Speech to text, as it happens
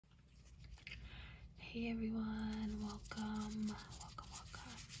Hey everyone, welcome.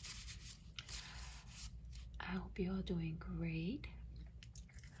 I hope you're all doing great.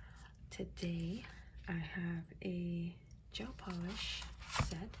 Today I have a gel polish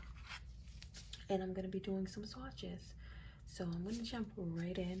set and I'm going to be doing some swatches. So I'm going to jump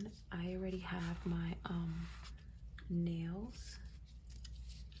right in. I already have my nails.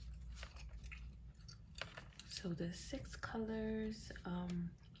 So there's 6 colors.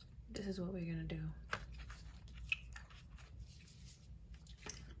 This is what we're going to do.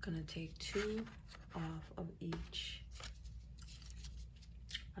 I'm going to take 2 off of each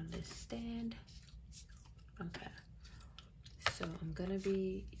on this stand. Okay, so I'm gonna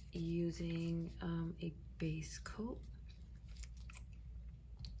be using a base coat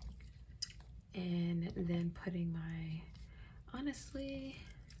and then putting my, honestly,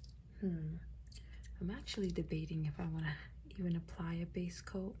 I'm actually debating if I want to even apply a base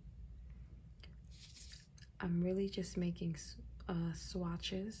coat. I'm really just making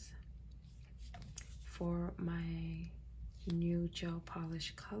swatches for my new gel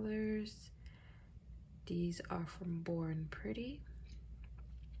polish colors. These are from Born Pretty,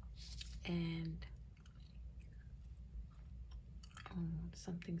 and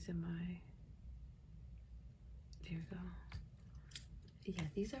something's in my, there you go. Yeah,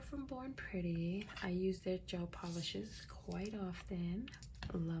 these are from Born Pretty. I use their gel polishes quite often.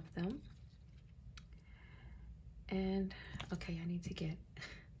 Love them. And okay, I need to get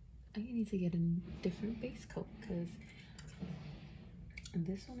a different base coat because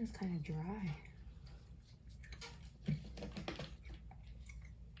this one is kind of dry.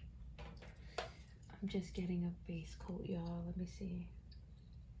 I'm just getting a base coat, y'all. Let me see.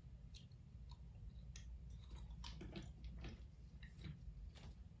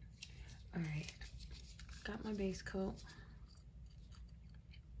 All right, got my base coat.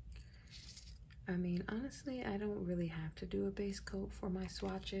 I mean, honestly, I don't really have to do a base coat for my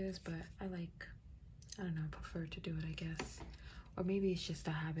swatches, but I don't know, prefer to do it, I guess. Or maybe it's just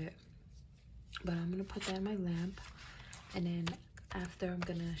a habit. But I'm gonna put that in my lamp, and then after I'm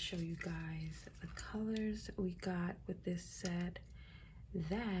gonna show you guys the colors we got with this set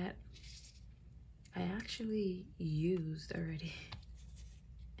that I actually used already.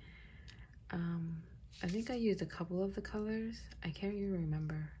 I think I used a couple of the colors. I can't even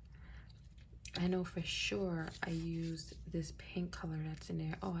remember. I know for sure I used this pink color that's in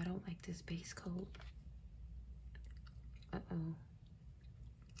there. Oh, I don't like this base coat. Uh-oh.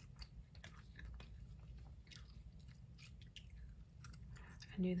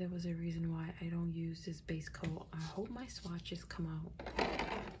 I knew there was a reason why I don't use this base coat. I hope my swatches come out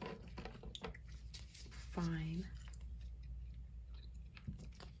fine.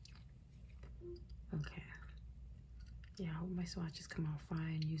 Okay. Yeah, I hope my swatches come out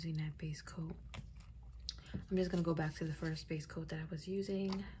fine using that base coat. I'm just gonna go back to the first base coat that I was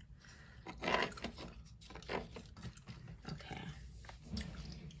using. Okay.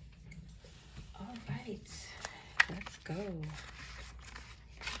 All right, let's go.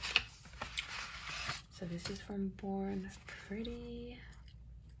 So this is from Born Pretty.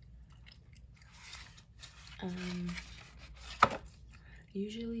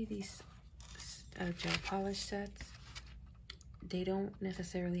 Usually these gel polish sets, they don't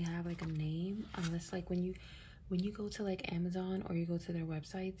necessarily have like a name, unless like when you go to like Amazon or you go to their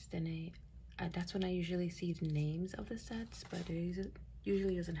websites, then that's when I usually see the names of the sets, but it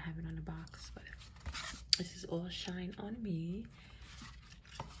usually doesn't have it on the box. But this is all Shine On Me,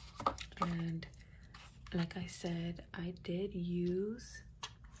 and like I said, I did use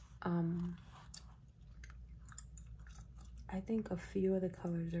I think a few of the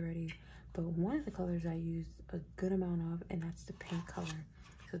colors already, but one of the colors I used a good amount of, and that's the pink color.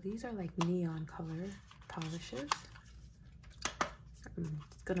 So these are like neon color polishes. I'm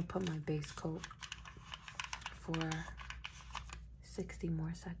gonna put my base coat for 60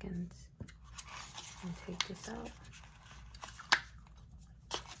 more seconds and take this out.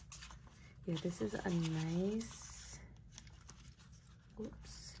 Yeah, this is a nice,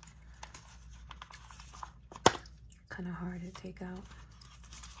 whoops, kind of hard to take out.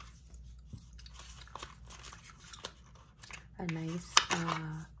 A nice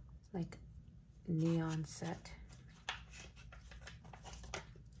like neon set.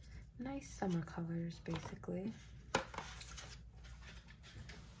 Nice summer colors, basically.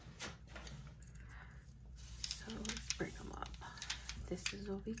 So let's bring them up. This is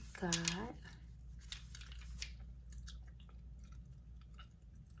what we got.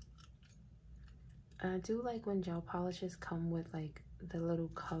 I do like when gel polishes come with like the little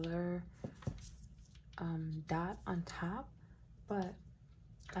color dot on top, but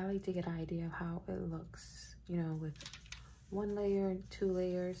I like to get an idea of how it looks, you know, with 1 layer, 2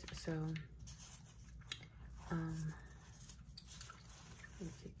 layers. So let me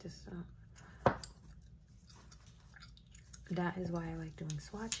take this up. That is why I like doing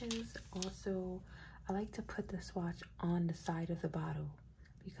swatches. Also, I like to put the swatch on the side of the bottle,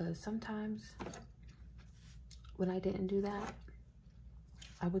 because sometimes when I didn't do that,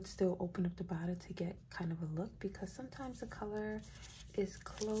 I would still open up the bottle to get kind of a look, because sometimes the color is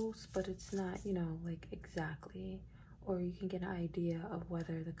close, but it's not, you know, like exactly. Or you can get an idea of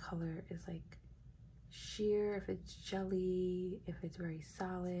whether the color is like sheer, if it's jelly, if it's very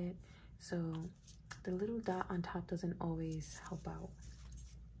solid. So the little dot on top doesn't always help out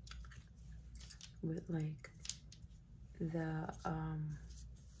with like the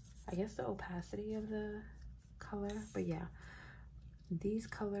I guess the opacity of the color. But yeah, these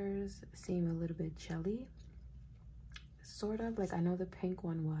colors seem a little bit jelly, sort of. Like, I know the pink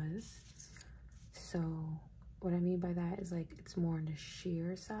one was. So what I mean by that is like it's more on the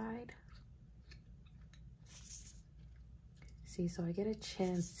sheer side. See, so I get a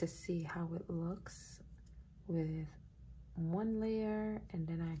chance to see how it looks with 1 layer, and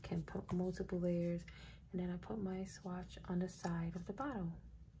then I can put multiple layers, and then I put my swatch on the side of the bottle.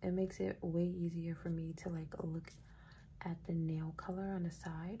 It makes it way easier for me to like look at the nail color on the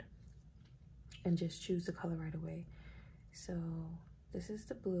side and just choose the color right away. So this is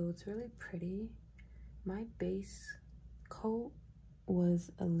the blue. It's really pretty. My base coat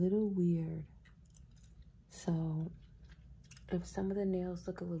was a little weird, so if some of the nails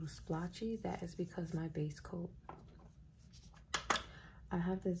look a little splotchy, that is because my base coat. I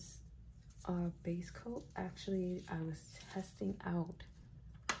have this base coat, actually I was testing out,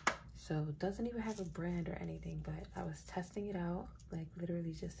 so it doesn't even have a brand or anything, but I was testing it out, like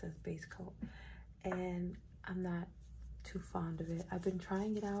literally just says base coat, and I'm not too fond of it. I've been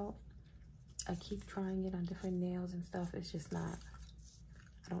trying it out. I keep trying it on different nails and stuff. It's just not,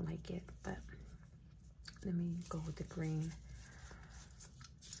 I don't like it. But let me go with the green.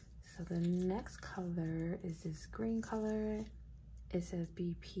 So the next color is this green color. It says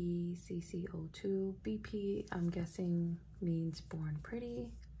BP CC02. BP, I'm guessing, means Born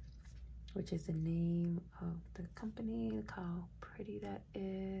Pretty, which is the name of the company. Look how pretty that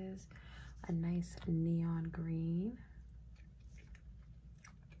is. A nice neon green.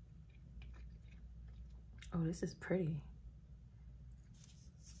 Oh, this is pretty.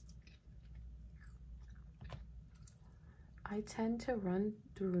 I tend to run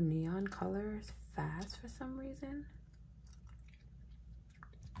through neon colors fast for some reason.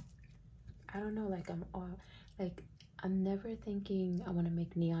 I don't know, like I'm never thinking I want to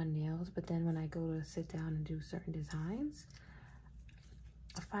make neon nails, but then when I go to sit down and do certain designs,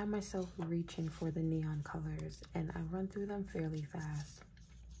 I find myself reaching for the neon colors and I run through them fairly fast.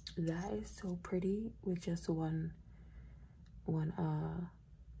 That is so pretty with just one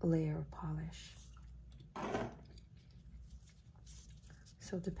layer of polish.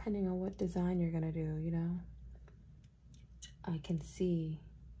 So depending on what design you're gonna do, you know, I can see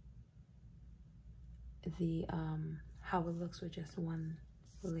the how it looks with just 1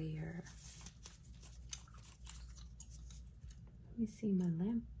 layer. Let me see my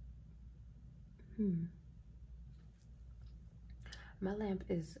lamp. My lamp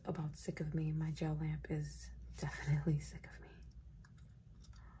is about sick of me. My gel lamp is definitely sick of me.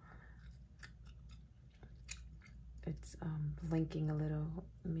 It's blinking a little.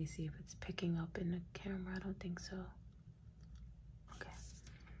 Let me see if it's picking up in the camera. I don't think so. Okay.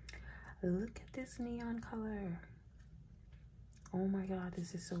 Look at this neon color. Oh my god,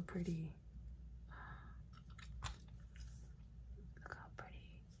 this is so pretty. Look how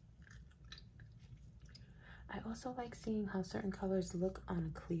pretty. I also like seeing how certain colors look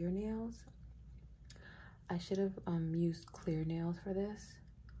on clear nails. I should have used clear nails for this,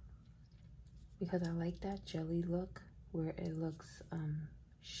 because I like that jelly look where it looks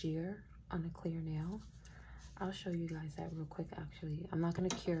sheer on a clear nail. I'll show you guys that real quick. Actually, I'm not gonna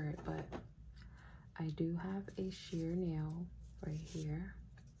cure it, but I do have a sheer nail right here.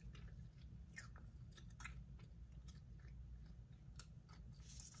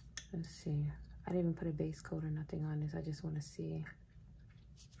 Let's see. I didn't even put a base coat or nothing on this. I just want to see.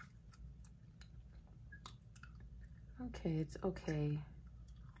 Okay, it's okay.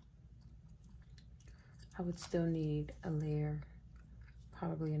 I would still need a layer,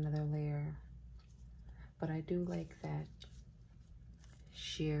 probably another layer, but I do like that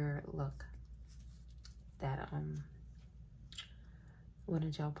sheer look, that when a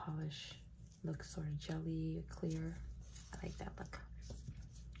gel polish looks sort of jelly or clear. I like that look.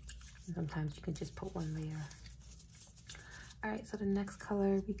 And sometimes you can just put 1 layer. All right, so the next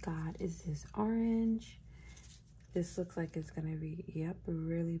color we got is this orange. This looks like it's gonna be, yep,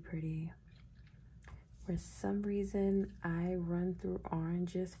 really pretty. For some reason, I run through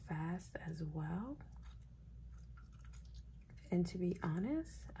oranges fast as well. And to be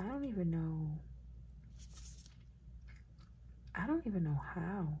honest, I don't even know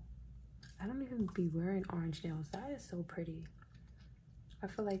how. I don't even be wearing orange nails. That is so pretty. I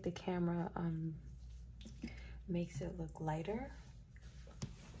feel like the camera makes it look lighter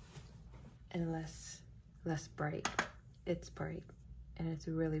and less bright. It's bright and it's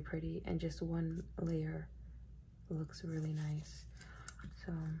really pretty, and just one layer looks really nice.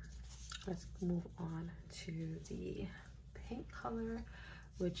 So let's move on to the pink color,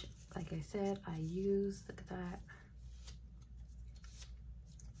 which, like I said, I use. Look at that.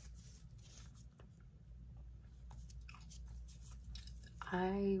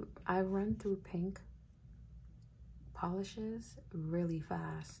 I run through pink polishes really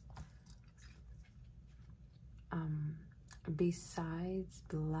fast. Besides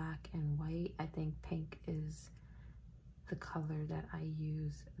black and white, I think pink is the color that I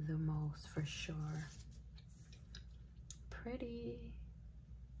use the most for sure. Pretty,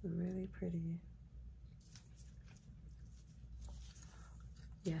 really pretty.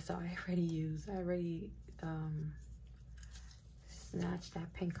 Yeah, so I already snatched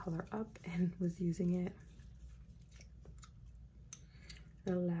that pink color up and was using it.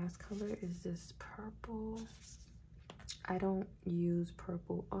 The last color is this purple. I don't use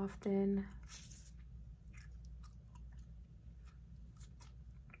purple often.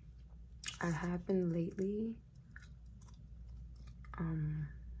 I have been lately.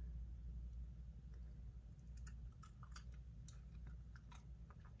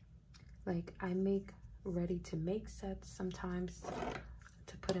 Like, I make ready to make sets sometimes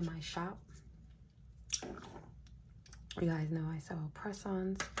to put in my shop. You guys know I sell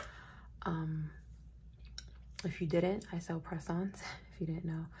press-ons. If you didn't, I sell press-ons, if you didn't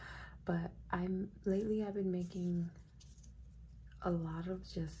know. But lately I've been making a lot of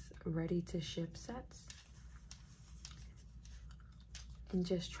just ready to ship sets. And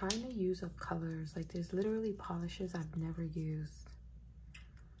just trying to use up colors. Like, there's literally polishes I've never used.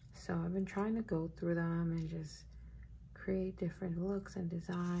 So I've been trying to go through them and just create different looks and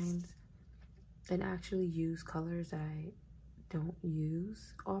designs and actually use colors that I don't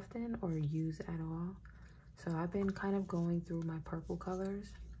use often or use at all. So I've been kind of going through my purple colors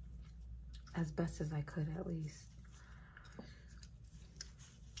as best as I could, at least.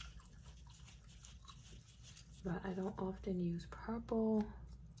 But I don't often use purple.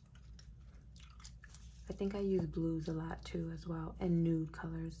 I think I use blues a lot too as well, and nude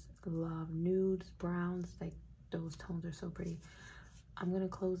colors. Love nudes, browns, like those tones are so pretty. I'm gonna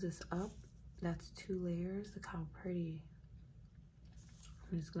close this up. That's 2 layers. Look how pretty.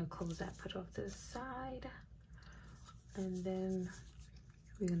 I'm just gonna close that, put it off to the side, and then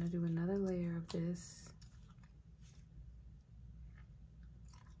we're gonna do another layer of this.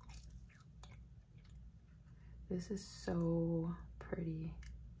 This is so pretty.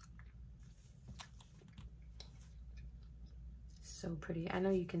 So pretty. I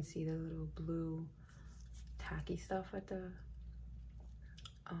know you can see the little blue tacky stuff at the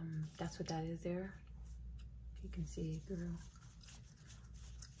that's what that is there. You can see through.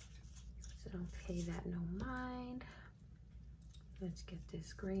 So don't pay that no mind. Let's get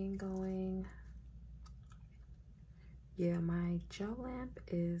this green going. Yeah, my gel lamp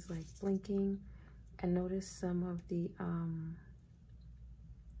is like blinking. I noticed some of the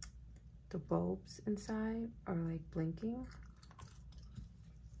bulbs inside are like blinking.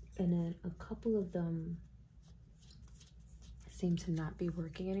 And then a couple of them seem to not be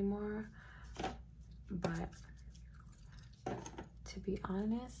working anymore. But to be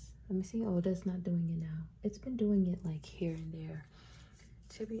honest, let me see. Oh, that's not doing it now. It's been doing it like here and there.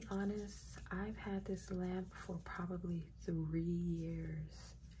 To be honest, I've had this lamp for probably 3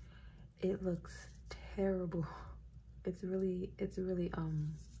 years. It looks terrible. It's really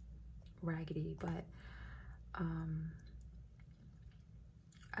raggedy, but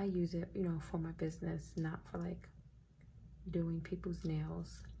I use it, you know, for my business, not for like doing people's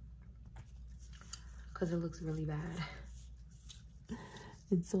nails, because it looks really bad.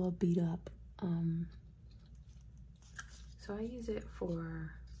 It's all beat up. So I use it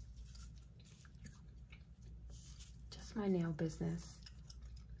for just my nail business.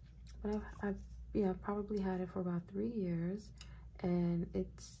 But I've probably had it for about 3 years, and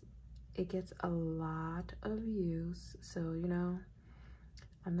it gets a lot of use. So, you know,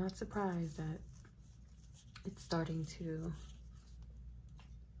 I'm not surprised that it's starting to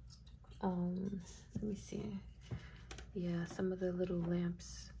let me see. Yeah, some of the little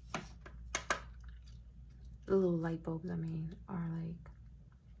lamps, the little light bulbs, I mean, are like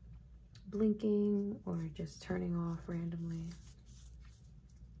blinking or just turning off randomly.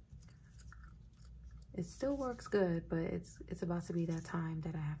 It still works good, but it's about to be that time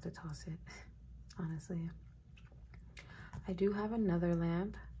that I have to toss it, honestly. I do have another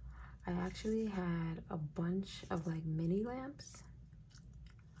lamp. I actually had a bunch of like mini lamps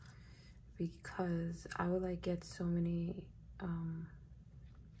because I would like get so many,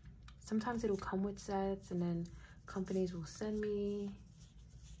 sometimes it'll come with sets, and then companies will send me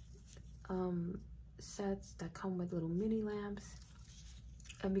sets that come with little mini lamps.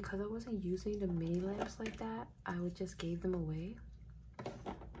 And because I wasn't using the mini lamps like that, I would just give them away.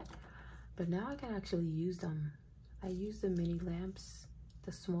 But now I can actually use them. I use the mini lamps,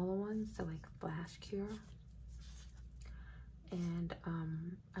 the smaller ones, to like flash cure. And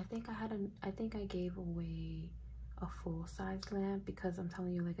I think I gave away a full-size lamp because I'm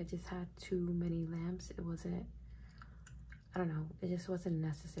telling you, like, I just had too many lamps. It wasn't, I don't know, it just wasn't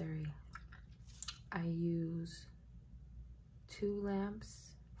necessary. I use 2 lamps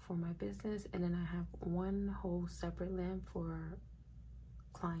for my business, and then I have one whole separate lamp for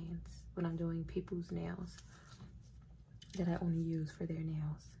clients when I'm doing people's nails that I only use for their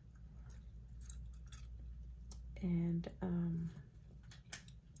nails. And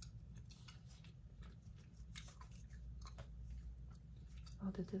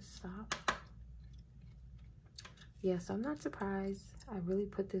oh, did this stop? Yes, I'm not surprised. I really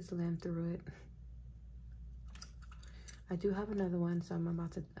put this lamp through it. I do have another one, so I'm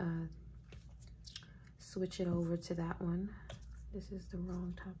about to switch it over to that one. This is the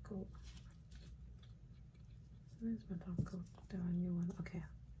wrong top coat. Where's my top coat? The new one. Okay.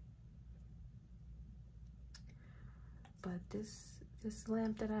 But this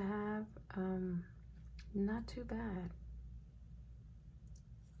lamp that I have, not too bad.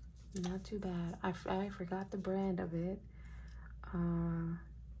 Not too bad. I forgot the brand of it.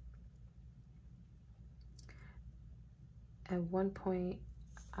 At one point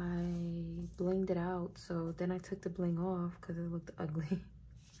I blinged it out, so then I took the bling off because it looked ugly.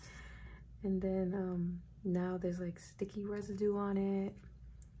 And then now there's like sticky residue on it.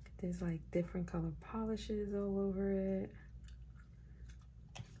 There's like different color polishes all over it.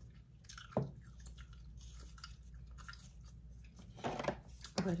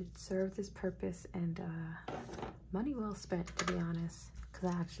 But it served its purpose, and money well spent, to be honest,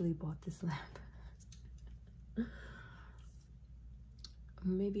 because I actually bought this lamp.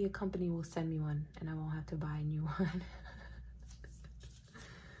 Maybe a company will send me one and I won't have to buy a new one.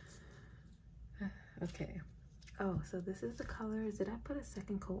 Okay. Oh, so this is the colors. Did I put a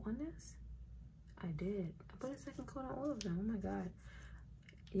second coat on this? I did. I put a second coat on all of them. Oh my god.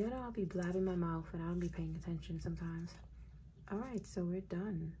 You know, I'll be blabbing my mouth and I don't be paying attention sometimes. Alright, so we're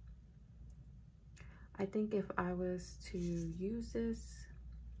done. I think if I was to use this,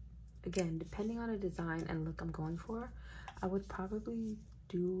 again, depending on the design and look I'm going for, I would probably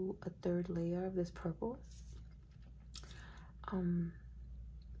do a 3rd layer of this purple.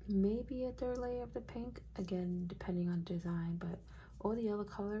 Maybe a 3rd layer of the pink, again, depending on design, but all the other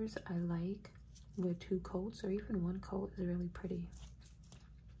colors I like with 2 coats, or even 1 coat is really pretty.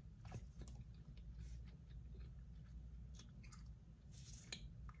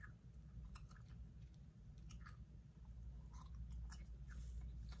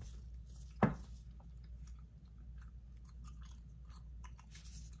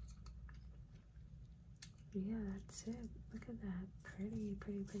 Yeah, that's it. Look at that. Pretty,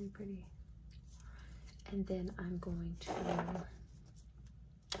 pretty, pretty, pretty. And then I'm going to,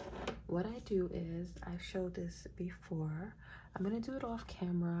 what I do is, I've showed this before. I'm going to do it off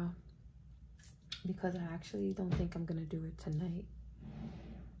camera because I actually don't think I'm going to do it tonight.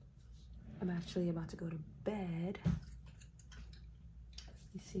 I'm actually about to go to bed.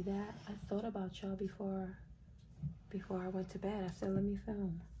 You see that? I thought about y'all before I went to bed. I said, let me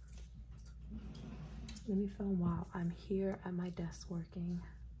film. Let me film while I'm here at my desk working.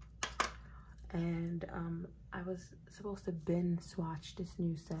 And I was supposed to bin swatch this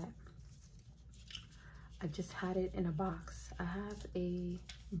new set. I just had it in a box. I have a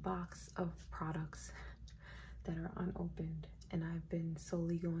box of products that are unopened, and I've been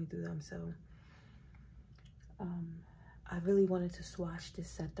slowly going through them. So I really wanted to swatch this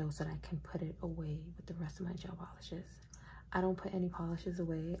set though, so that I can put it away with the rest of my gel polishes. I don't put any polishes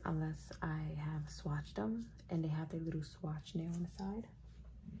away unless I have swatched them and they have their little swatch nail on the side.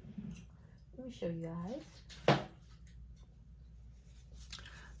 Let me show you guys.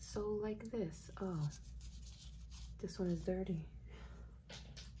 So like this. Oh, this one is dirty.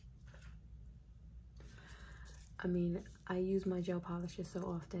 I mean, I use my gel polishes so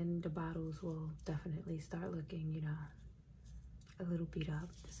often, the bottles will definitely start looking, you know, a little beat up.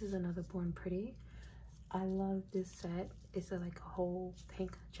 This is another Born Pretty. I love this set. It's like a whole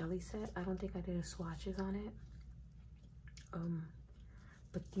pink jelly set. I don't think I did a swatches on it.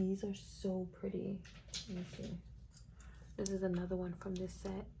 But these are so pretty. Let me see. This is another one from this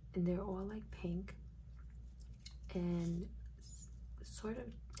set, and they're all like pink and sort of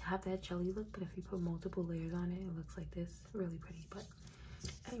have that jelly look, but if you put multiple layers on it, it looks like this. Really pretty. But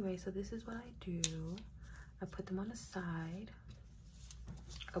anyway, so this is what I do. I put them on the side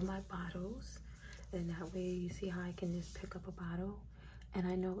of my bottles, and that way you see how I can just pick up a bottle and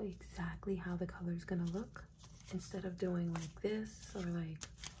I know exactly how the color is gonna look, instead of doing like this or like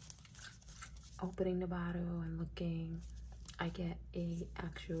opening the bottle and looking. I get a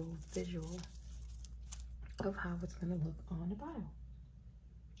actual visual of how it's gonna look on the bottle,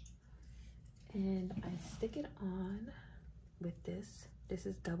 and I stick it on with this. This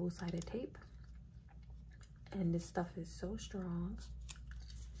is double-sided tape, and this stuff is so strong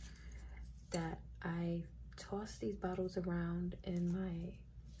that I toss these bottles around in my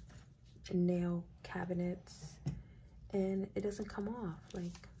nail cabinets and it doesn't come off.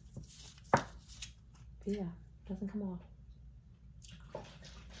 Like, yeah, it doesn't come off.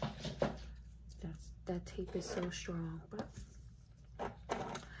 That tape is so strong. But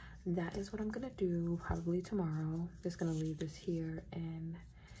that is what I'm gonna do probably tomorrow. Just gonna leave this here and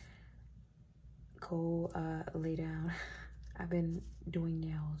go lay down. I've been doing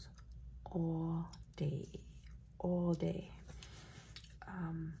nails all day.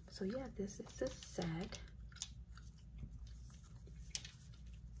 So yeah, this is the set.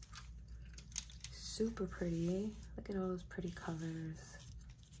 Super pretty. Look at all those pretty colors.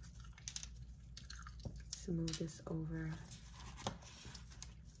 Let's move this over.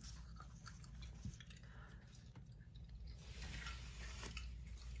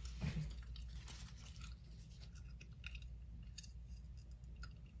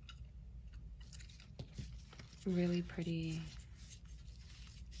 Really pretty.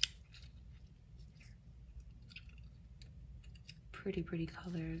 Pretty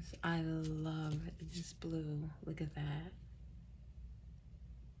colors. I love this blue. Look at that.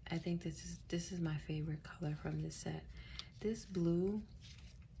 I think this is my favorite color from this set. This blue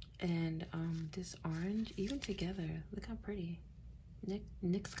and this orange, even together, look how pretty.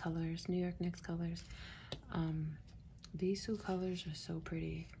 Knicks colors, New York Knicks colors. These two colors are so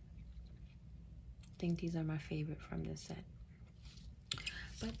pretty. I think these are my favorite from this set.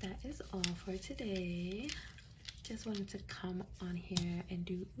 But that is all for today. Just wanted to come on here and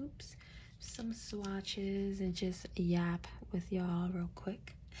do some swatches and just yap with y'all real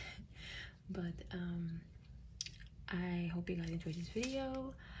quick. But I hope you guys enjoyed this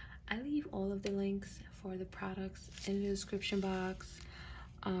video. I leave all of the links for the products in the description box.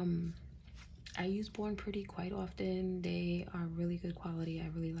 I use Born Pretty quite often. They are really good quality. I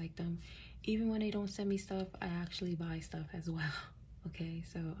really like them. Even when they don't send me stuff, I actually buy stuff as well. Okay,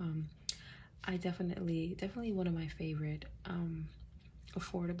 so I definitely one of my favorite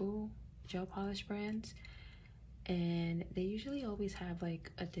affordable gel polish brands, and they usually always have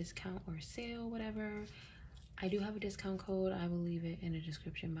like a discount or sale, whatever. I do have a discount code. I will leave it in the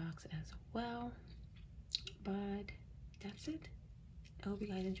description box as well. But that's it. I hope you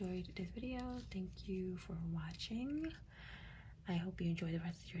guys enjoyed this video. Thank you for watching. I hope you enjoy the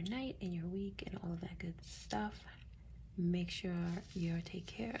rest of your night and your week and all of that good stuff. Make sure you take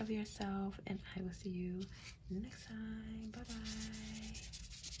care of yourself, and I will see you next time. Bye bye.